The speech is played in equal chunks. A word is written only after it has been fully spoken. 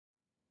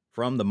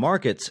From the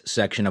markets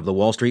section of the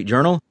Wall Street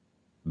Journal,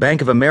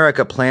 Bank of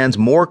America plans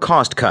more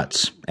cost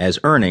cuts as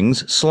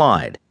earnings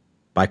slide,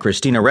 by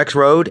Christina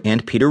Rexrode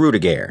and Peter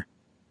Rudegeair.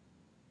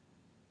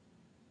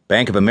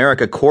 Bank of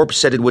America Corp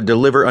said it would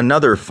deliver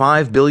another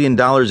 $5 billion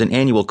in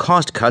annual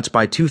cost cuts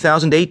by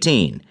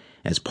 2018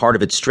 as part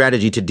of its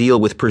strategy to deal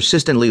with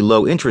persistently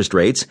low interest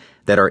rates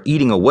that are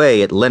eating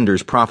away at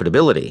lenders'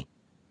 profitability.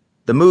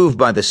 The move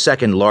by the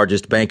second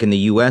largest bank in the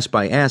U.S.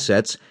 by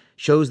assets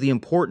shows the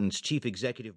importance Chief Executive